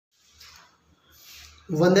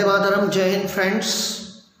Vande Mataram, Jai Hind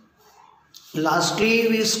friends. Lastly,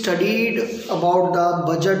 we studied about the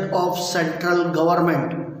budget of central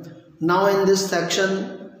government. Now in this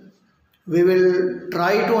section, we will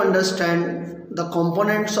try to understand the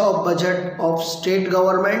components of budget of state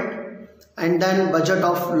government and then budget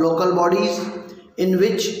of local bodies, in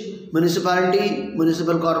which municipality,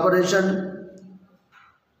 municipal corporation,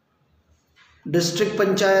 district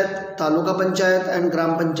panchayat, taluka panchayat and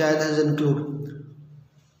gram panchayat has included.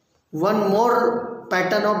 One more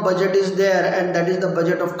pattern of budget is there, and that is the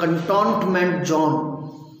budget of cantonment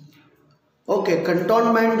zone. Okay,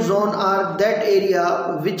 cantonment zone are that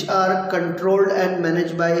area which are controlled and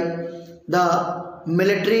managed by the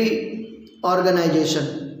military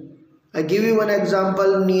organization. I give you one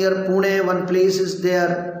example. Near Pune, one place is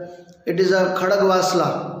there. It is a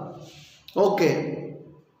Khadagwasla. Okay,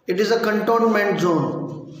 it is a cantonment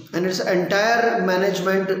zone and its entire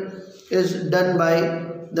management is done by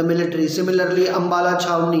the military. Similarly, Ambala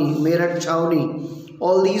Chhawni, Meerut Chhawni,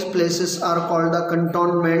 all these places are called the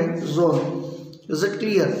cantonment zone. Is it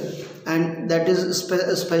clear? And that is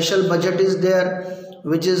a special budget is there,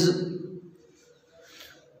 which is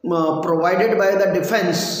provided by the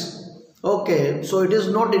defense. Okay, so it is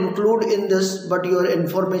not included in this, but your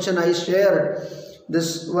information I share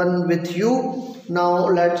this one with you. Now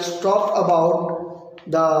let's talk about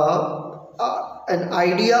the an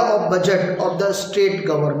idea of budget of the state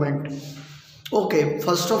government. Okay,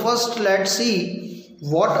 first of all, let's see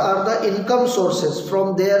what are the income sources.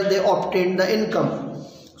 From there they obtain the income.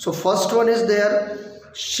 So first one is their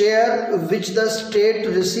share which the state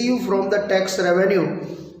receive from the tax revenue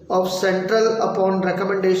of central upon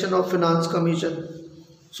recommendation of finance commission.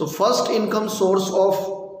 So first income source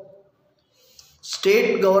of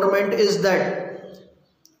state government is that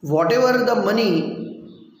whatever the money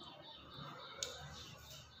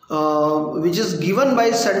which is given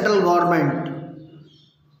by central government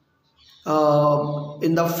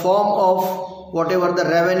in the form of whatever the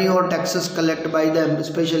revenue or taxes collected by them,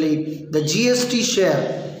 especially the GST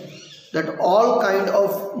share, that all kind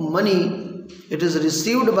of money it is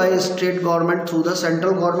received by state government through the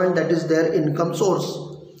central government, that is their income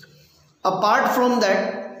source. Apart from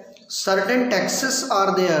that, certain taxes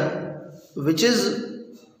are there which is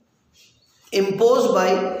imposed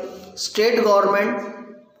by state government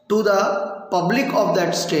to the public of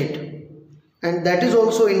that state, and that is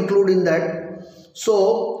also included in that.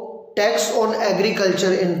 So tax on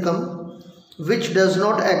agriculture income, which does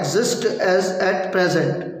not exist as at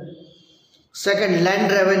present. Second,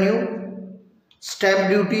 land revenue, stamp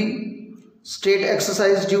duty, state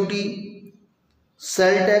excise duty,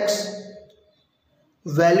 sell tax,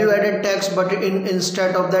 value added tax, but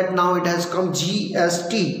instead of that now it has come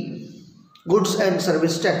GST, goods and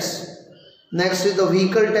service tax. Next is the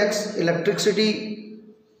vehicle tax, electricity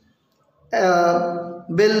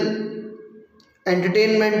bill,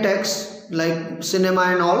 entertainment tax like cinema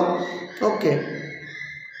and all. Okay,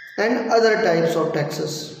 and other types of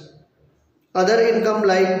taxes. Other income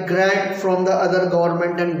like grant from the other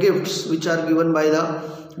government and gifts which are given by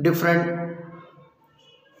the different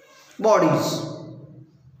bodies.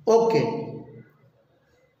 Okay.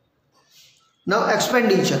 Now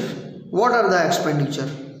expenditure. What are the expenditure?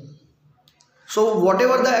 So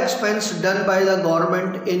whatever the expense done by the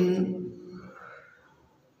government in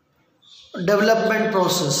development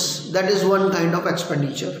process, that is one kind of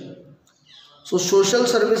expenditure. So social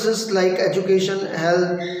services like education,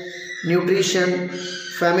 health, nutrition,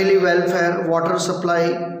 family welfare, water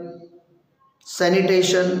supply,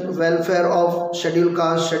 sanitation, welfare of scheduled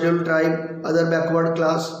caste, scheduled tribe, other backward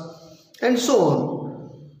class, and so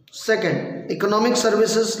on. Second, economic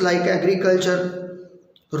services like agriculture,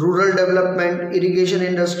 rural development, irrigation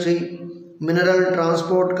industry, mineral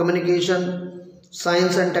transport, communication,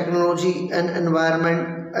 science and technology, and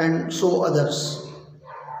environment, and so others.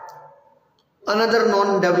 Another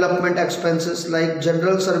non-development expenses like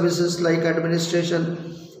general services like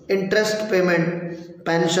administration, interest payment,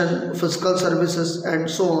 pension, fiscal services, and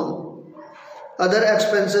so on. Other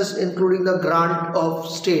expenses including the grant of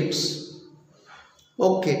states.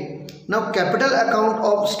 Okay, now capital account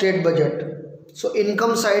of state budget. So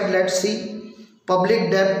income side, let's see. Public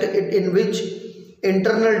debt, in which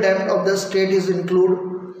internal debt of the state is included,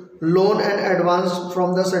 loan and advance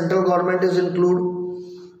from the central government is included,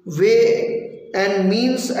 way and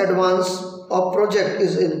means advance of project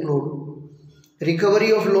is included,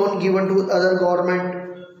 recovery of loan given to other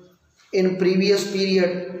government in previous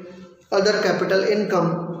period, other capital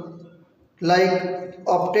income like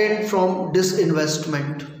obtained from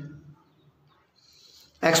disinvestment.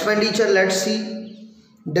 Expenditure, let's see.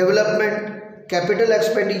 Development, capital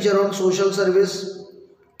expenditure on social service,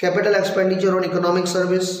 capital expenditure on economic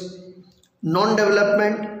service,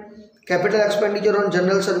 non-development, capital expenditure on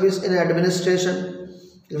general service in administration,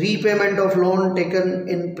 repayment of loan taken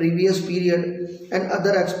in previous period, and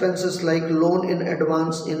other expenses like loan in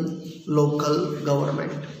advance in local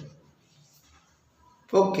government.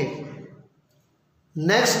 Okay.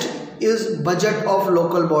 Next is budget of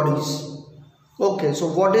local bodies. Okay, so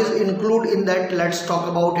what is included in that? Let's talk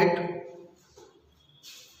about it.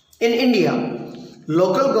 In India,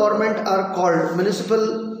 local government are called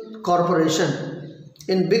municipal corporation.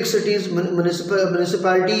 In big cities,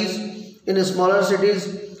 municipalities. In smaller cities,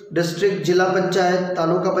 district, Jilla Panchayat,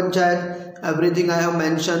 Taluka Panchayat. Everything I have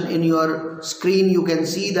mentioned in your screen, you can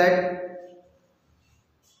see that.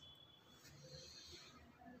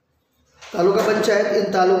 Taluka Panchayat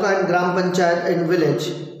in Taluka and Gram Panchayat in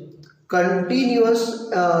village.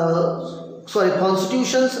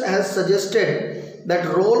 Constitutions has suggested that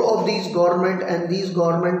role of these government, and these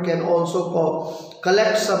government can also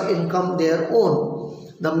collect some income their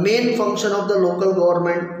own. The main function of the local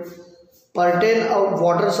government pertain of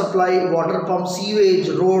water supply, water pump, sewage,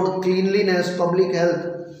 road, cleanliness, public health,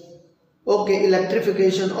 okay,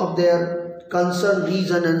 electrification of their concerned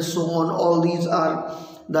region and so on. All these are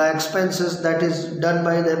the expenses that is done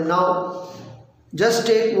by them. Now just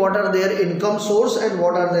take what are their income source and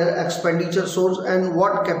what are their expenditure source and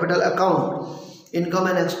what capital account, income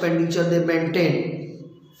and expenditure they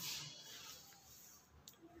maintain.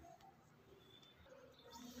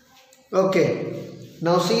 Okay,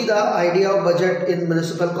 now see the idea of budget in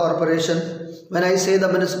municipal corporation. When I say the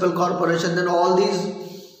municipal corporation, then all these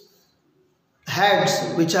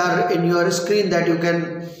heads which are in your screen, that you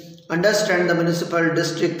can understand the municipal,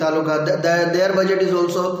 district, taluka, their budget is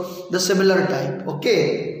also the similar type.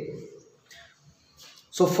 Okay,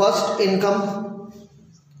 so first, income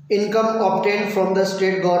obtained from the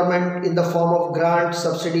state government in the form of grant,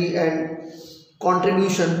 subsidy and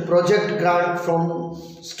contribution. Project grant from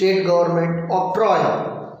state government, octroi,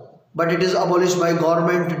 but it is abolished by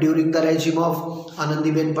government during the regime of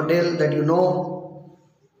Anandiben Patel, that you know.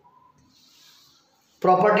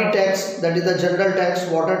 Property tax, that is the general tax,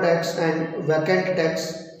 water tax and vacant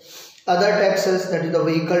tax. Other taxes, that is the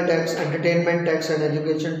vehicle tax, entertainment tax and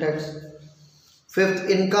education tax. Fifth,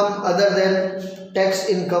 income other than tax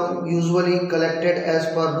income usually collected as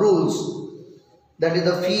per rules, that is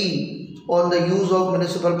the fee on the use of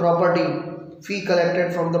municipal property, fee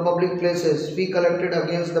collected from the public places, fee collected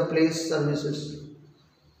against the place services.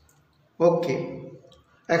 Okay,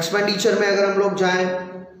 expenditure में अगर हम लोग जाएं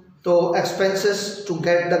तो expenses to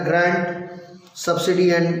get the grant,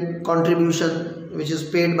 subsidy and contribution which is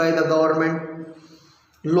paid by the government,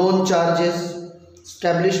 loan charges,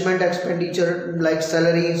 establishment expenditure like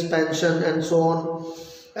salaries, pension and so on,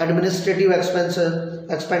 administrative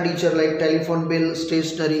expenditure like telephone bill,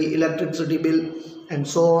 stationery, electricity bill and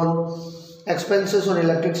so on, expenses on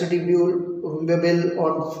electricity bill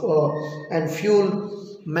and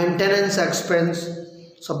fuel, maintenance expense.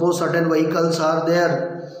 Suppose certain vehicles are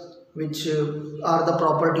there which are the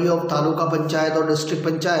property of Taluka Panchayat or District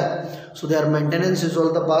Panchayat, so their maintenance is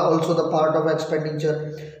also the part of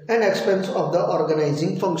expenditure, and expense of the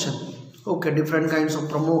organizing function. Okay, different kinds of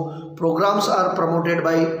programs are promoted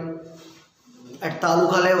by at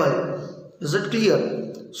Taluka level. Is it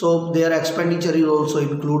clear? So their expenditure is also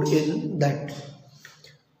included in that.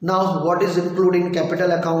 Now what is included in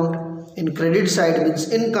capital account? In credit side means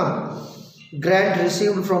income, grant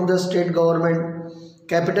received from the state government,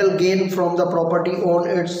 capital gain from the property owned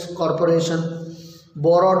its corporation,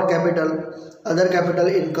 borrowed capital, other capital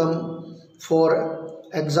income, for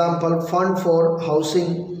example fund for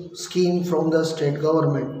housing scheme from the state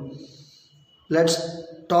government. Let's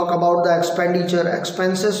talk about the expenditure.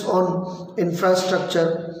 Expenses on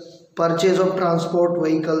infrastructure, purchase of transport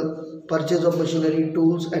vehicle, purchase of machinery,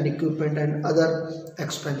 tools and equipment and other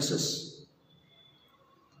expenses.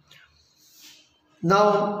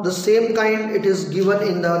 Now the same kind it is given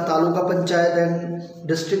in the Taluka Panchayat and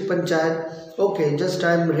District Panchayat. Okay, just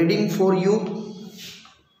I am reading for you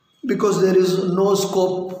because there is no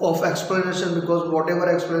scope of explanation, because whatever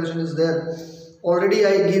explanation is there already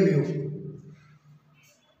I give you.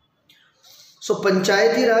 So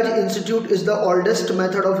Panchayati Raj Institute is the oldest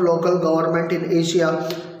method of local government in Asia,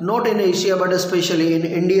 not in Asia but especially in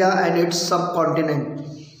India and its subcontinent.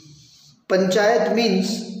 Panchayat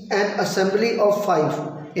means an assembly of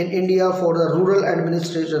 5 in India for the rural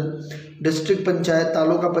administration. District Panchayat,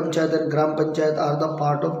 Taluka Panchayat and Gram Panchayat are the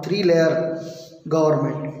part of 3-layer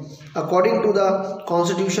government. According to the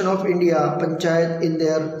Constitution of India, Panchayat in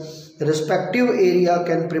their respective area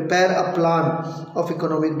can prepare a plan of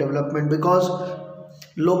economic development, because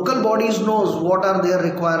Local bodies knows what are their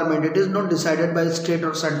requirement. It is not decided by state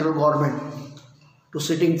or central government to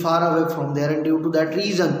sitting far away from there, and due to that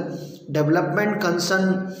reason development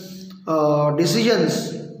concern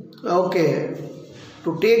decisions, okay,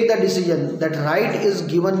 to take the decision, that right is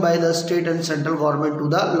given by the state and central government to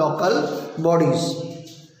the local bodies.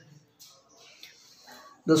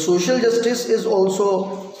 The social justice is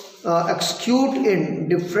also executed in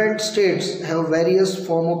different states, have various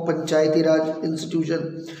form of panchayati raj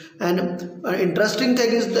institution. And interesting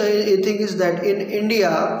thing is that in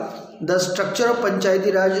India the structure of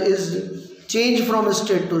panchayati raj is changed from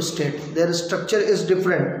state to state. Their structure is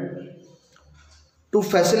different. To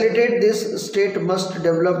facilitate this, state must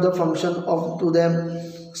develop the function of to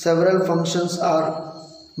them. Several functions are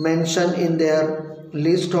mentioned in their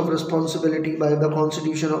list of responsibility by the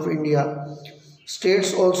Constitution of India.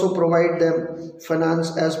 States also provide them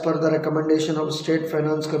finance as per the recommendation of State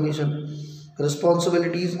Finance Commission.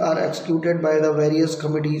 Responsibilities are executed by the various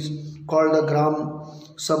committees called the Gram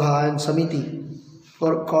Sabha and Samiti,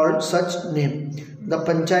 or called such name. The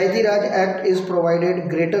Panchayati Raj Act is provided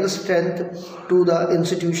greater strength to the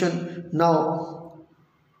institution now.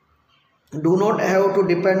 Do not have to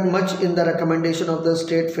depend much in the recommendation of the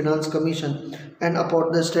State Finance Commission and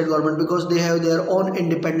upon the state government, because they have their own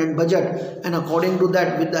independent budget, and according to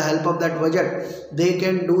that, with the help of that budget, they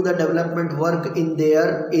can do the development work in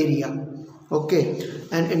their area. Okay,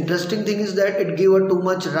 and interesting thing is that it give too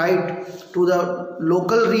much right to the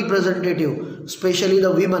local representative, especially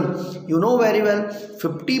the women. You know very well,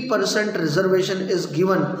 50% reservation is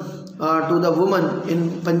given to the women in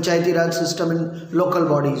Panchayati Raj system in local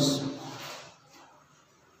bodies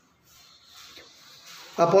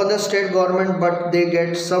upon the state government, but they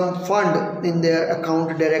get some fund in their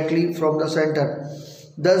account directly from the center.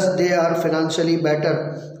 Thus they are financially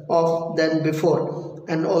better off than before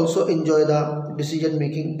and also enjoy the decision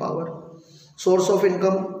making power. Source of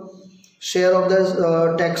income: share of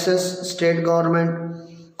the taxes, state government,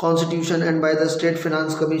 constitution and by the State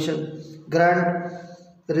Finance Commission. Grant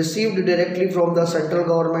received directly from the central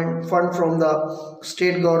government, fund from the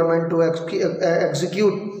state government to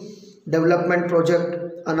execute development project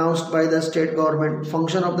announced by the state government.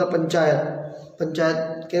 Function of the panchayat,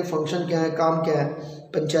 panchayat के function क्या है, काम क्या है,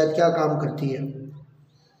 पंचायत क्या काम करती है.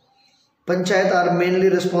 Panchayat are mainly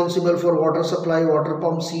responsible for water supply, water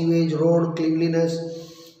pump, sewage, road, cleanliness,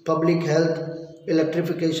 public health,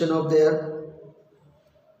 electrification of their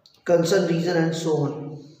concerned region and so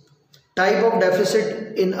on. Type of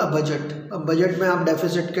deficit in a budget. अब बजट में आप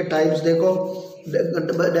डेफिसिट के टाइप्स देखो.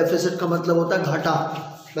 Deficit का मतलब होता है घाटा,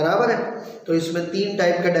 बराबर है. तो इसमें 3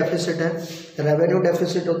 टाइप का डेफिसिट है. रेवेन्यू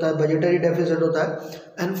डेफिसिट होता है, बजटरी डेफिसिट होता है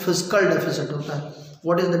एंड फिस्कल डेफिसिट होता है.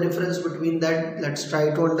 What is the difference between that? Let's try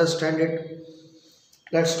to understand it.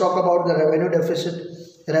 Let's talk about the revenue deficit.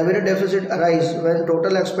 Revenue deficit arises when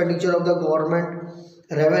total expenditure of the government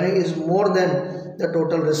revenue is more than the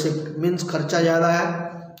total receipt. Means खर्चा ज़्यादा है,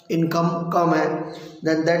 income कम है.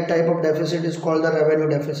 Then that type of deficit is called the revenue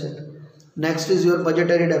deficit. Next is your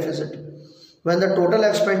budgetary deficit. When the total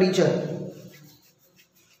expenditure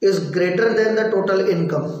is greater than the total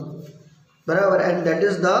income, बराबर, and that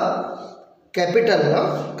is the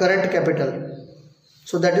capital, current capital.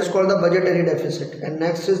 So that is called the budgetary deficit. And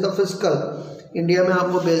next is the fiscal. India में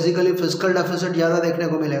आपको basically fiscal deficit ज़्यादा देखने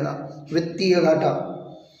को मिलेगा, वित्तीय घाटा.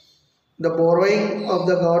 The borrowing of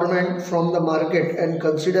the government from the market and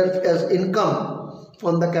considered as income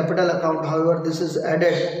on the capital account. However, this is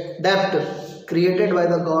added debt created by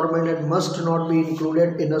the government and must not be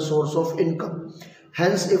included in a source of income.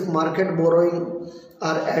 Hence, if market borrowing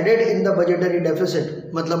are added in the budgetary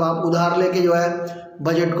deficit, मतलब आप उधार लेके जो है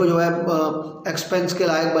budget को जो है expense के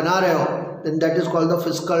लायक बना रहे हो, then that is called the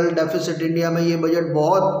fiscal deficit. India में ये बजट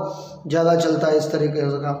बहुत ज़्यादा चलता है इस तरीके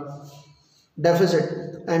का deficit.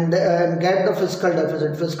 And get the fiscal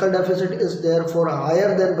deficit. Fiscal deficit is therefore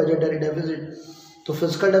higher than budgetary deficit. So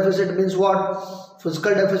fiscal deficit means what?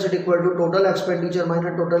 Fiscal deficit equal to total expenditure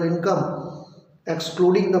minus total income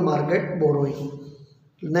excluding the market borrowing.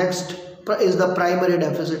 Next is the primary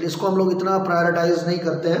deficit. इसको हम लोग इतना prioritise नहीं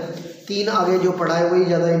करते हैं. 3 आगे जो पढ़ा है वही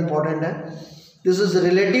ज़्यादा इम्पोर्टेंट है. This is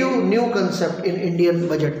relative new concept in Indian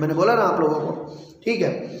budget. मैंने बोला ना आप लोगों को, ठीक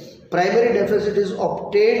है. Primary deficit is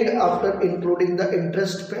obtained after including the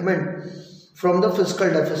interest payment from the fiscal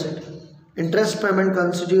deficit. Interest payment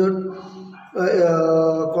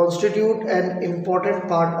constitute an important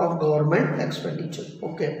part of government expenditure.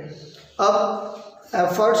 Okay. अब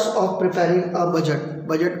efforts of preparing a budget.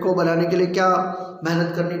 Budget को बनाने के लिए क्या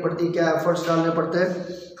मेहनत करनी पड़ती है, क्या efforts डालने पड़ते हैं.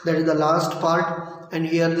 That is the last part, and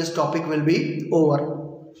here this topic will be over.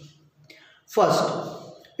 First,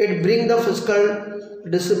 it bring the fiscal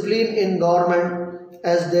discipline in government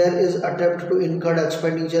as there is attempt to incur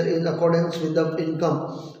expenditure in accordance with the income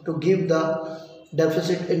to give the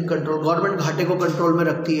deficit in control. Government घाटे को control में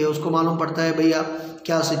रखती है, उसको मालूम पड़ता है भैया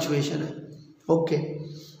क्या सिचुएशन है. Okay.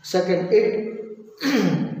 Second, it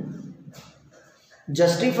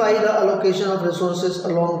justify the allocation of resources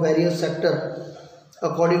along various sectors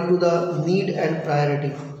according to the need and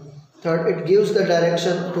priority. Third, it gives the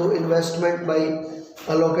direction to investment by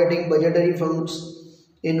allocating budgetary funds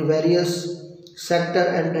in various sector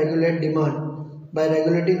and regulate demand by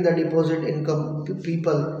regulating the deposit income to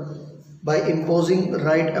people by imposing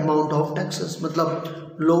right amount of taxes.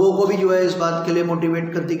 मतलब लोगों को भी जो है इस बात के लिए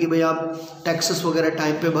मोटिवेट करती कि भाई आप टैक्सेस वगैरह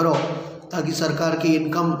टाइम पे भरो, ताकि सरकार की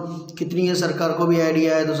इनकम कितनी है सरकार को भी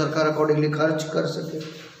आइडिया है, तो सरकार अकॉर्डिंगली खर्च कर सके.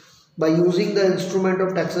 By using the instrument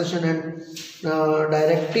of taxation and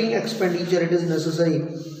directing expenditure, it is necessary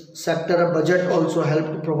sector a budget also help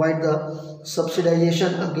to provide the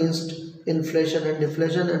subsidization against inflation and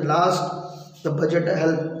deflation. And last, the budget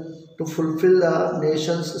help to fulfill the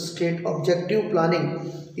nation's state objective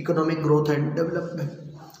planning, economic growth and development.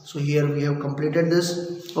 So here we have completed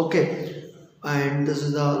this. Okay. And this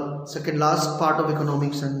is the second last part of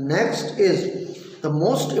economics, and next is the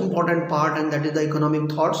most important part, and that is the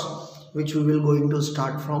economic thoughts, which we will going to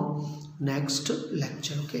start from next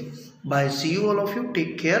lecture. Okay, bye, see you all of you,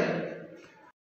 take care.